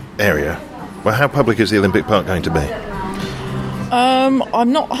public area. Well, how public is the Olympic Park going to be?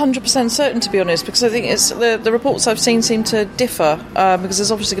 I'm not 100% certain, to be honest, because I think it's the reports I've seen seem to differ, because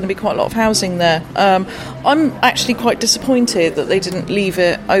there's obviously going to be quite a lot of housing there. I'm actually quite disappointed that they didn't leave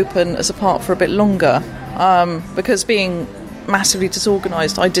it open as a park for a bit longer, because being massively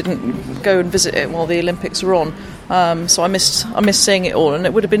disorganised, I didn't go and visit it while the Olympics were on. So I missed seeing it all, and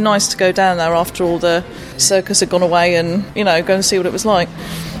it would have been nice to go down there after all the circus had gone away and, go and see what it was like.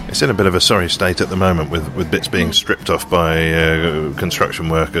 It's in a bit of a sorry state at the moment, with bits being stripped off by construction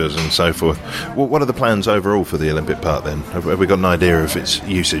workers and so forth. Well, what are the plans overall for the Olympic Park then? Have we got an idea of its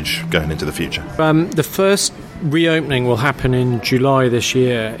usage going into the future? The first reopening will happen in July this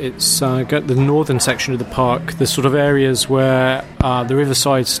year. It's got the northern section of the park, the sort of areas where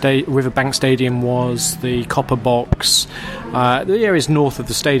the Riverbank Stadium was, the Copper Box, the areas north of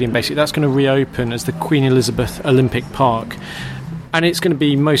the stadium, basically. That's going to reopen as the Queen Elizabeth Olympic Park. And it's going to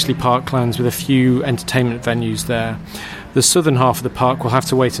be mostly parklands with a few entertainment venues there. The southern half of the park will have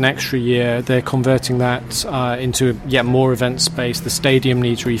to wait an extra year. They're converting that into yet more event space. The stadium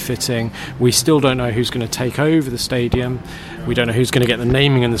needs refitting. We still don't know who's going to take over the stadium. We don't know who's going to get the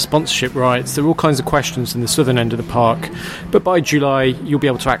naming and the sponsorship rights. There are all kinds of questions in the southern end of the park. But by July, you'll be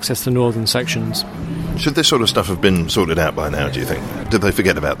able to access the northern sections. Should this sort of stuff have been sorted out by now, do you think? Did they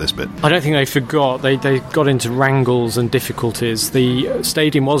forget about this bit? I don't think they forgot. They got into wrangles and difficulties. The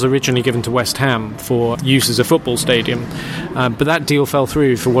stadium was originally given to West Ham for use as a football stadium, but that deal fell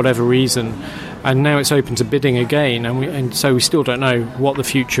through for whatever reason, and now it's open to bidding again, and so we still don't know what the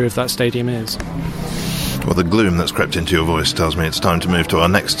future of that stadium is. Well, the gloom that's crept into your voice tells me it's time to move to our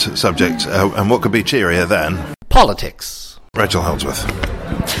next subject, and what could be cheerier than... politics. Rachel Holdsworth.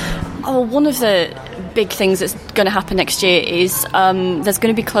 Oh, one of the big things that's going to happen next year is there's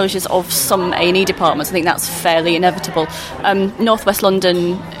going to be closures of some A&E departments. I think that's fairly inevitable. North West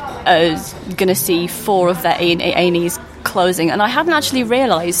London is going to see 4 of their A&Es closing, and I hadn't actually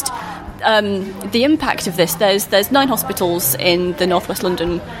realised the impact of this. There's 9 hospitals in the North West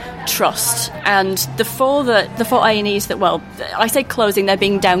London Trust, and the 4 A&Es that, well, I say closing, they're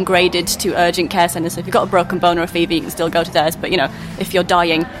being downgraded to urgent care centres. So if you've got a broken bone or a fever, you can still go to theirs, but if you're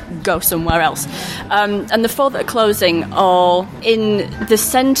dying, go somewhere else. And the 4 that are closing are in the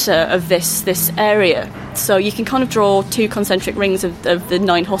centre of this area, so you can kind of draw 2 concentric rings of the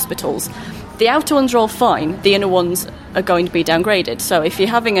 9 hospitals. The outer ones are all fine, the inner ones are going to be downgraded. So if you're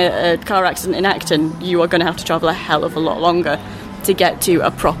having a car accident in Acton, you are going to have to travel a hell of a lot longer to get to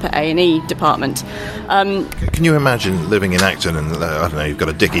a proper A&E department. Can you imagine living in Acton and, I don't know, you've got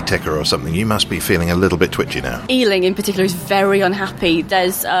a dicky ticker or something? You must be feeling a little bit twitchy now. Ealing in particular is very unhappy.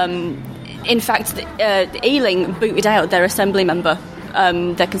 There's, in fact, Ealing booted out their assembly member,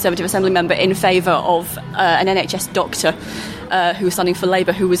 their Conservative assembly member, in favour of an NHS doctor who was standing for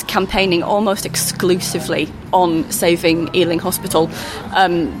Labour, who was campaigning almost exclusively on saving Ealing Hospital,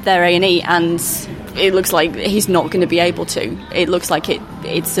 their A&E, and it looks like he's not going to be able to. It looks like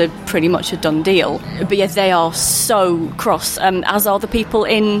it's pretty much a done deal. But yeah, they are so cross, as are the people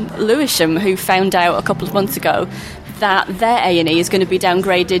in Lewisham, who found out a couple of months ago that their A&E is going to be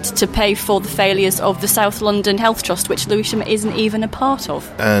downgraded to pay for the failures of the South London Health Trust, which Lewisham isn't even a part of.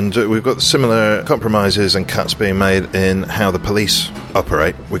 And we've got similar compromises and cuts being made in how the police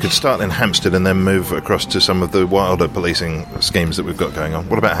operate. We could start in Hampstead and then move across to some of the wilder policing schemes that we've got going on.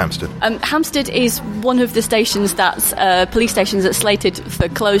 What about Hampstead? Hampstead is one of the stations police stations that's slated for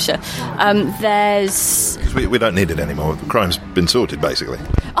closure. We don't need it anymore. The crime's been sorted, basically.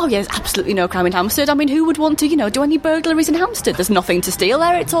 Oh, yeah, there's absolutely no crime in Hampstead. I mean, who would want to, do any burglaries in Hampstead? There's nothing to steal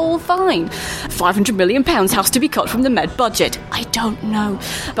there. It's all fine. £500 million has to be cut from the Med budget. I don't know.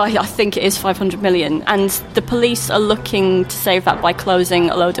 But I think it is £500 million. And the police are looking to save that by closing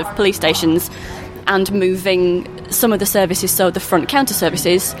a load of police stations and moving some of the services, so the front counter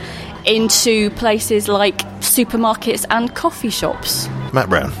services, into places like supermarkets and coffee shops. Matt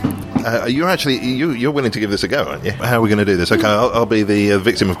Brown. You're willing to give this a go, aren't you? How are we going to do this? Okay, I'll be the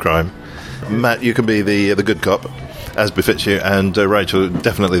victim of crime. Matt, you can be the good cop, as befits you, and Rachel,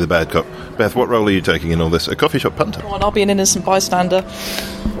 definitely the bad cop. Beth, what role are you taking in all this? A coffee shop punter? Well, I'll be an innocent bystander.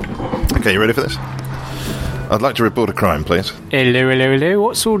 Okay, you ready for this? I'd like to report a crime, please. Hello.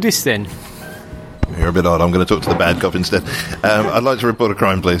 What's all this then? You're a bit odd. I'm going to talk to the bad cop instead. I'd like to report a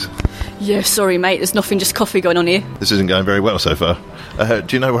crime, please. Yeah, sorry, mate. There's nothing, just coffee going on here. This isn't going very well so far.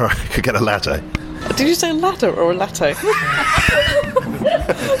 Do you know where I could get a latte? Did you say a ladder or a latte?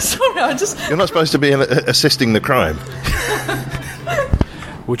 Sorry, You're not supposed to be assisting the crime.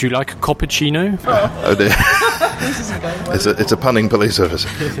 Would you like a cappuccino? Oh dear. It's a punning police officer.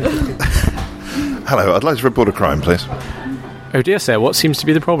 Hello, I'd like to report a crime, please. Oh dear, sir. What seems to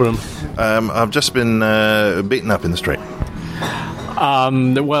be the problem? I've just been beaten up in the street.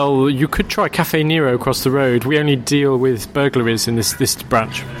 Well, you could try Cafe Nero across the road. We only deal with burglaries in this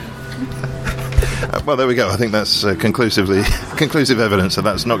branch. Well, there we go. I think that's conclusive evidence that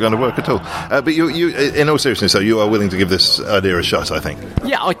that's not going to work at all. But you, in all seriousness, though, you are willing to give this idea a shot, I think.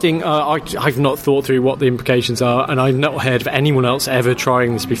 Yeah, I think I've not thought through what the implications are, and I've not heard of anyone else ever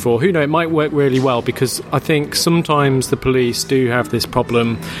trying this before. Who knows? It might work really well, because I think sometimes the police do have this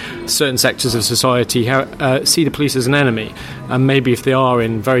problem. Certain sectors of society see the police as an enemy, and maybe if they are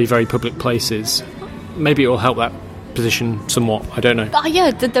in very, very public places, maybe it will help that position somewhat. I don't know.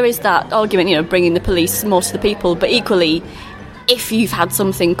 Yeah, there is that argument, bringing the police more to the people, but equally, if you've had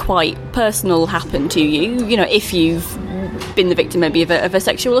something quite personal happen to you, if you've been the victim maybe of a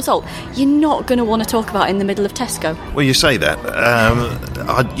sexual assault, you're not going to want to talk about it in the middle of Tesco. Well, you say that.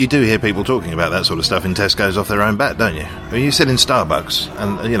 You do hear people talking about that sort of stuff in Tesco's off their own bat, don't you? When you sit in Starbucks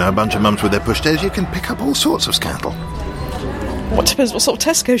and, a bunch of mums with their pushchairs, you can pick up all sorts of scandal. What depends what sort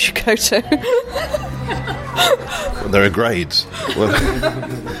of Tesco's you go to. Well, there are grades. Well,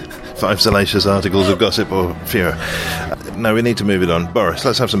 5 salacious articles of gossip or fewer. No, we need to move it on. Boris,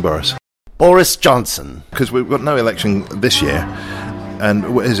 let's have some Boris. Boris Johnson. Because we've got no election this year.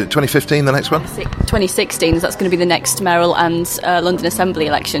 And what is it, 2015, the next one? 2016, that's going to be the next mayoral and London Assembly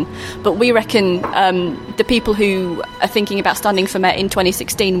election. But we reckon the people who are thinking about standing for mayor in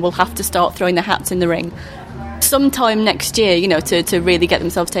 2016 will have to start throwing their hats in the ring sometime next year, to really get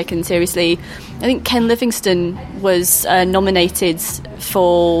themselves taken seriously. I think Ken Livingstone was nominated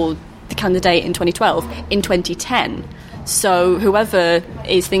for the candidate in 2012, in 2010. So whoever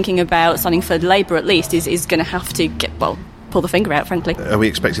is thinking about standing for Labour, at least, is going to have to pull the finger out, frankly. Are we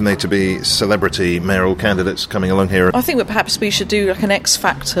expecting there to be celebrity mayoral candidates coming along here? I think that perhaps we should do like an X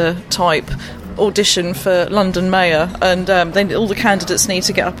Factor type audition for London Mayor, and then all the candidates need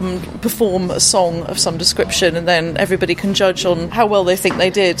to get up and perform a song of some description, and then everybody can judge on how well they think they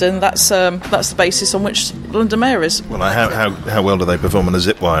did, and that's the basis on which London Mayor is. Well, how well do they perform on a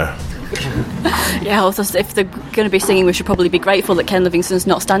zip wire? Yeah, also, if they're going to be singing, we should probably be grateful that Ken Livingstone's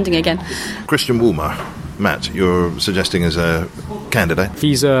not standing again. Christian Woolmer, Matt, you're suggesting as a candidate?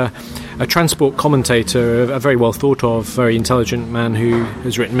 He's a transport commentator, a very well thought of, very intelligent man who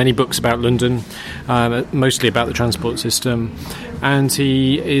has written many books about London, mostly about the transport system, and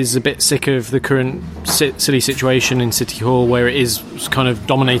he is a bit sick of the current silly situation in City Hall where it is kind of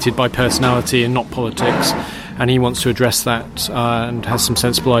dominated by personality and not politics, and he wants to address that and has some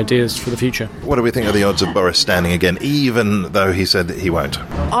sensible ideas for the future. What do we think of the odds of Boris standing again, even though he said that he won't?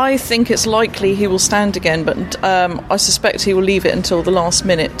 I think it's likely he will stand again, but I suspect he will leave it until the last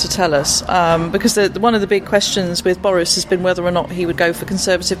minute to tell us, because one of the big questions with Boris has been whether or not he would go for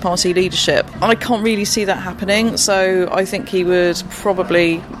Conservative Party leadership. I can't really see that happening, so I think he would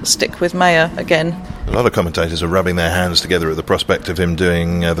probably stick with Mayor again. A lot of commentators are rubbing their hands together at the prospect of him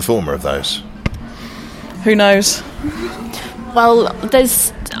doing the former of those. Who knows? Well,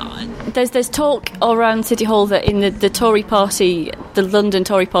 there's talk around City Hall that in the Tory party, the London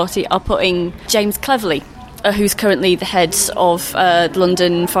Tory party, are putting James Cleverly, who's currently the head of the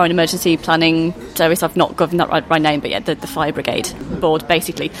London Fire and Emergency Planning Service. I've not gotten that right name, but yeah, the Fire Brigade Board,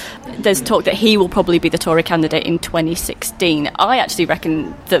 basically. There's talk that he will probably be the Tory candidate in 2016. I actually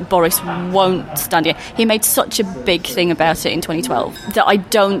reckon that Boris won't stand here. He made such a big thing about it in 2012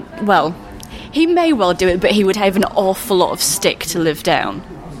 that he may well do it, but he would have an awful lot of stick to live down.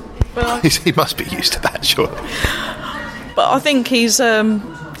 Well, he must be used to that, surely. But I think he's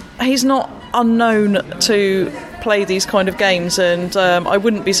not unknown to play these kind of games, and I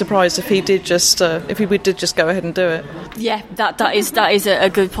wouldn't be surprised if he did just go ahead and do it. Yeah, that is a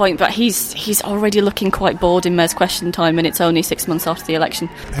good point. But he's already looking quite bored in Mayor's Question Time, and it's only 6 months after the election.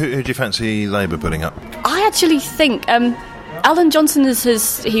 Who do you fancy Labour putting up? I actually think Alan Johnson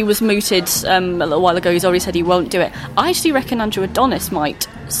he was mooted a little while ago. He's already said he won't do it. I actually reckon Andrew Adonis might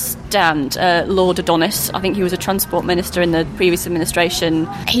stand. Lord Adonis, I think he was a transport minister in the previous administration.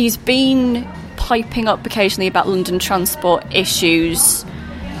 He's been piping up occasionally about London transport issues.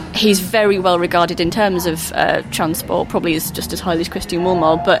 He's very well regarded in terms of transport, probably is just as highly as Christian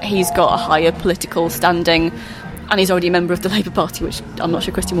Woolmer, but he's got a higher political standing, and he's already a member of the Labour Party, which I'm not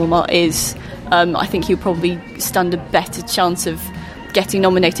sure Christian Woolmer is. I think he'll probably stand a better chance of getting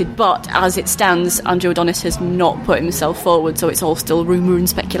nominated, but as it stands, Andrew Adonis has not put himself forward, so it's all still rumour and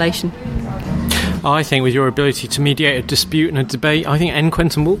speculation. I think with your ability to mediate a dispute and a debate, I think N.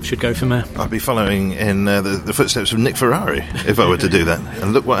 Quentin Woolf should go for mayor. I'd be following in the footsteps of Nick Ferrari if I were to do that.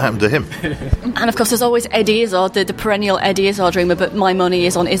 And look what happened to him. And of course there's always Eddie Izzard, the perennial Eddie Izzard rumour, but my money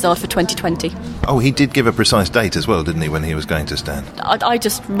is on Izzard for 2020. Oh, he did give a precise date as well, didn't he, when he was going to stand? I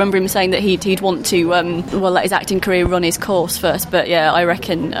just remember him saying that he'd want to let his acting career run his course first, but yeah, I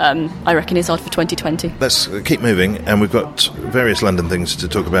reckon Izzard for 2020. Let's keep moving, and we've got various London things to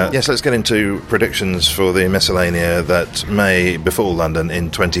talk about. Yes, let's get into predictions for the miscellanea that may befall London in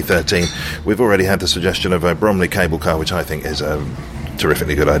 2013. We've already had the suggestion of a Bromley cable car, which I think is a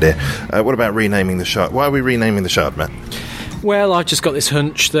terrifically good idea. What about renaming the Shard? Why are we renaming the Shard, Matt? Well, I've just got this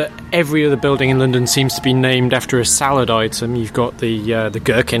hunch that every other building in London seems to be named after a salad item. You've got the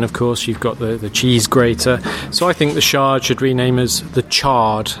gherkin, of course, you've got the cheese grater. So I think the Shard should rename as the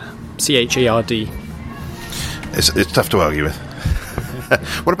Chard, C-H-E-R-D. It's tough to argue with.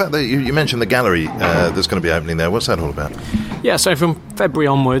 What about you mentioned the gallery that's going to be opening there. What's that all about? Yeah, so from February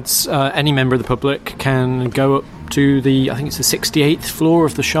onwards, any member of the public can go up to I think it's the 68th floor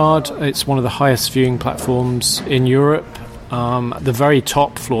of the Shard. It's one of the highest viewing platforms in Europe. The very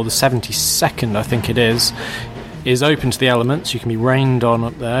top floor, the 72nd, I think it is open to the elements. You can be rained on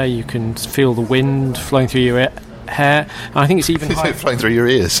up there. You can feel the wind flowing through your hair. And I think it's even higher. Flowing through your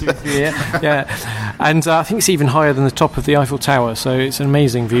ears. yeah. And I think it's even higher than the top of the Eiffel Tower, so it's an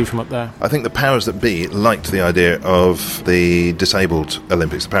amazing view from up there. I think the powers that be liked the idea of the disabled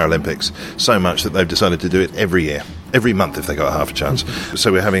Olympics, the Paralympics, so much that they've decided to do it every year. every month if they got half a chance.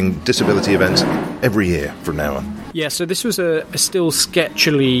 So we're having disability events every year from now on. Yeah, so this was a still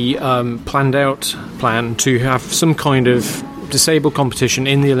sketchily planned out plan to have some kind of disabled competition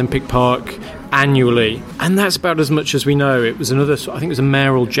in the Olympic Park annually, and that's about as much as we know. It was another, I think it was a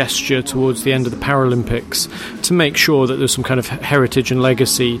mayoral gesture towards the end of the Paralympics to make sure that there's some kind of heritage and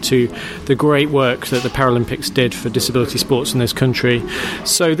legacy to the great work that the Paralympics did for disability sports in this country.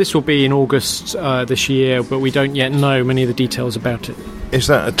 So this will be in August this year, but we don't yet know many of the details about it. Is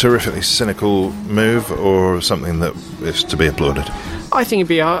that a terrifically cynical move or something that is to be applauded? I think it'd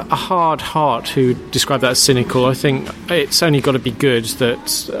be a hard heart to describe that as cynical. I think it's only got to be good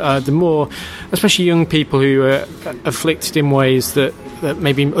that the more, especially young people who are afflicted in ways that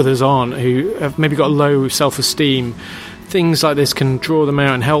maybe others aren't, who have maybe got low self-esteem, things like this can draw them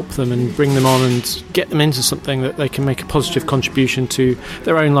out and help them and bring them on and get them into something that they can make a positive contribution to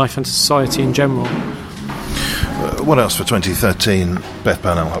their own life and to society in general. What else for 2013, Beth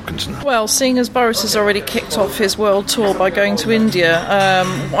Parnell-Hopkinson? Well, seeing as Boris has already kicked off his world tour by going to India,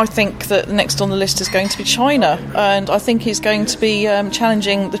 I think that next on the list is going to be China, and I think he's going to be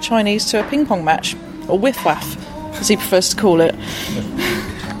challenging the Chinese to a ping pong match, or whiff-waff, as he prefers to call it.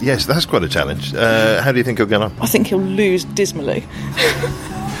 Yes, that's quite a challenge. How do you think he'll get on? I think he'll lose dismally.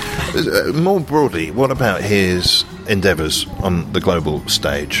 More broadly, what about his endeavours on the global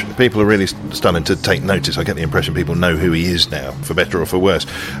stage? People are really starting to take notice. I get the impression people know who he is now, for better or for worse.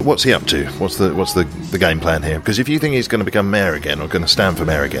 What's he up to? What's the game plan here? Because if you think he's going to become mayor again, or going to stand for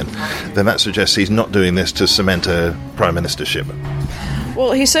mayor again, then that suggests he's not doing this to cement a prime ministership.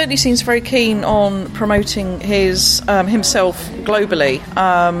 Well, he certainly seems very keen on promoting his himself globally.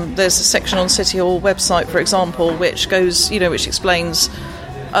 There's a section on City Hall website, for example, which goes, which explains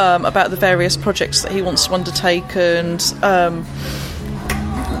about the various projects that he wants to undertake, and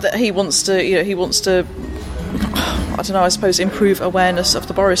that he wants to I don't know, I suppose improve awareness of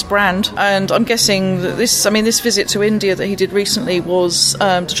the Boris brand. And I'm guessing that this visit to India that he did recently was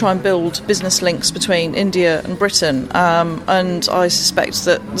to try and build business links between India and Britain, and I suspect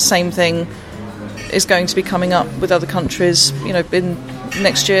that the same thing is going to be coming up with other countries, in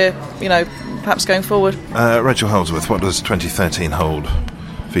next year, perhaps going forward. Rachel Holdsworth, what does 2013 hold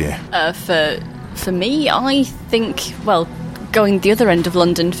for you? For me, I think, going the other end of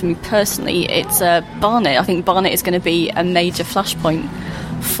London, for me personally, it's Barnet. I think Barnet is going to be a major flashpoint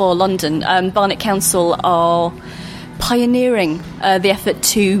for London. Barnet Council are pioneering the effort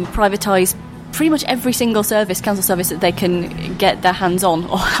to privatise pretty much every single council service that they can get their hands on,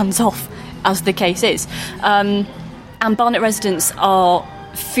 or hands off, as the case is. And Barnet residents are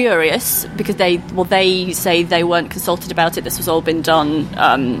furious because they say they weren't consulted about it. This was all been done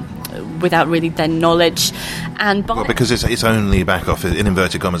without really their knowledge. And because it's only back office, in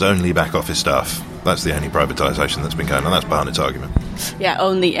inverted commas, only back office staff. That's the only privatisation that's been going on. That's Barnet's argument. Yeah,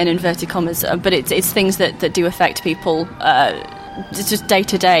 only in inverted commas, but it's things that do affect people. It's just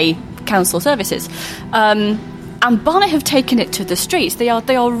day-to-day council services. And Barnet have taken it to the streets. They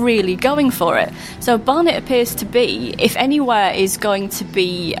are really going for it. So Barnet appears to be, if anywhere is going to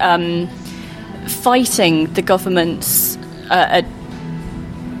be fighting the government's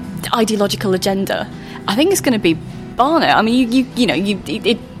ideological agenda, I think it's going to be Barnet. I mean, you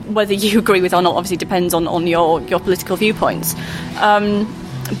whether you agree with it or not obviously depends on your political viewpoints.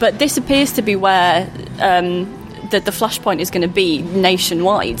 But this appears to be where the flashpoint is going to be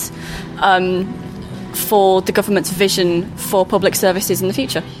nationwide for the government's vision for public services in the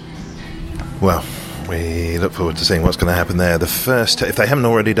future. Well, we look forward to seeing what's going to happen there. The first, if they haven't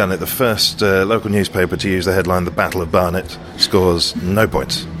already done it, the first local newspaper to use the headline, "The Battle of Barnet," scores no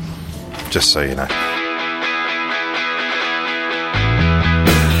points. Just so you know.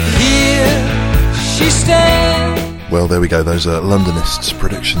 Here she stands. Well, there we go. Those are Londonists'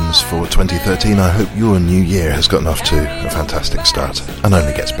 predictions for 2013. I hope your new year has gotten off to a fantastic start and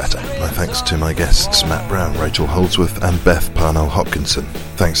only gets better. My thanks to my guests Matt Brown, Rachel Holdsworth and Beth Parnell-Hopkinson.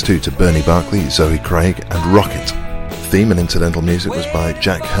 Thanks too to Bernie Barkley, Zoe Craig and Rocket. Theme and incidental music was by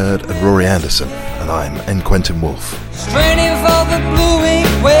Jack Hurd and Rory Anderson. And I'm N. Quentin Wolfe. Straining for the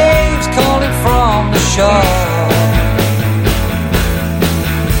blue-winged waves calling from the shore.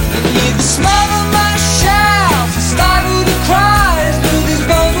 You can smother my shouts and stifle the cries, but these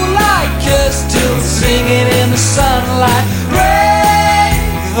bones will like us till singing in the sunlight. Break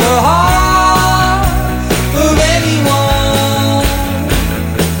the heart of anyone.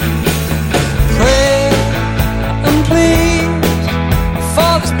 Pray and please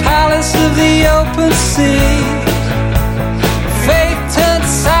for this palace of the open sea. Faith turned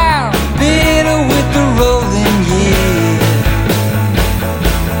sour, bitter with the rolling years.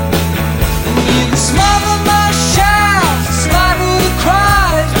 And you can smother my shine.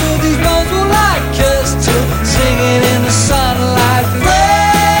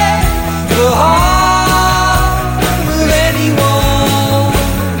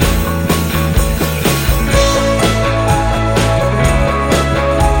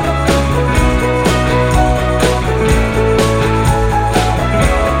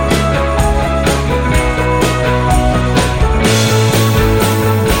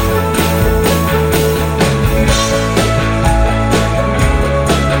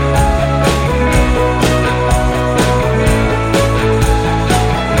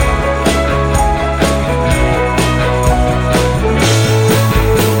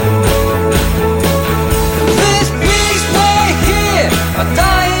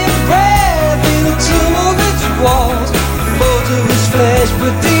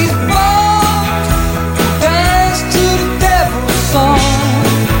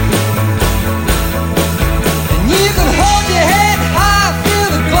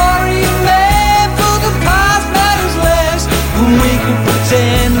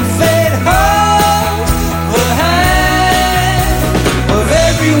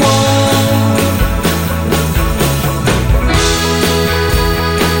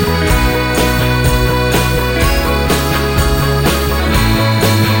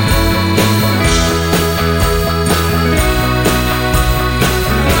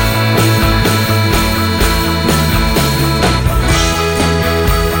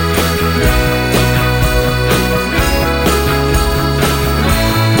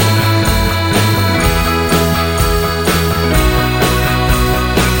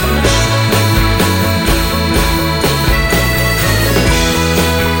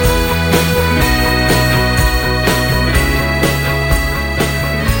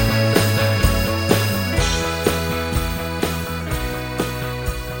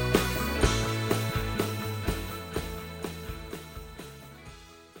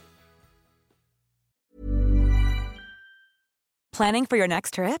 Planning for your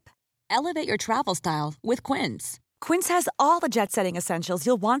next trip? Elevate your travel style with Quince. Quince has all the jet-setting essentials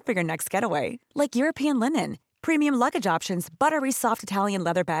you'll want for your next getaway, like European linen, premium luggage options, buttery soft Italian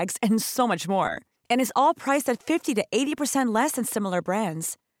leather bags, and so much more. And is all priced at 50 to 80% less than similar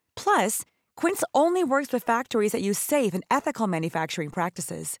brands. Plus, Quince only works with factories that use safe and ethical manufacturing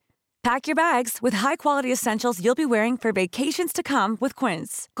practices. Pack your bags with high-quality essentials you'll be wearing for vacations to come with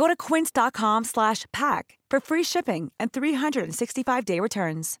Quince. Go to quince.com/pack for free shipping and 365-day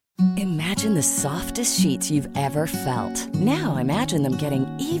returns. Imagine the softest sheets you've ever felt. Now imagine them getting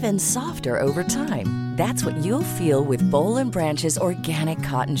even softer over time. That's what you'll feel with Boll & Branch's organic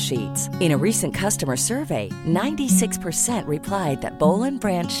cotton sheets. In a recent customer survey, 96% replied that Boll &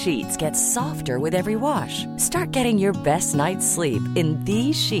 Branch sheets get softer with every wash. Start getting your best night's sleep in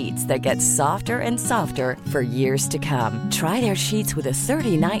these sheets that get softer and softer for years to come. Try their sheets with a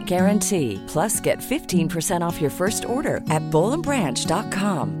 30-night guarantee. Plus, get 15% off your first order at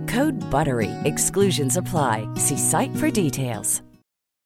bollandbranch.com. Code BUTTERY. Exclusions apply. See site for details.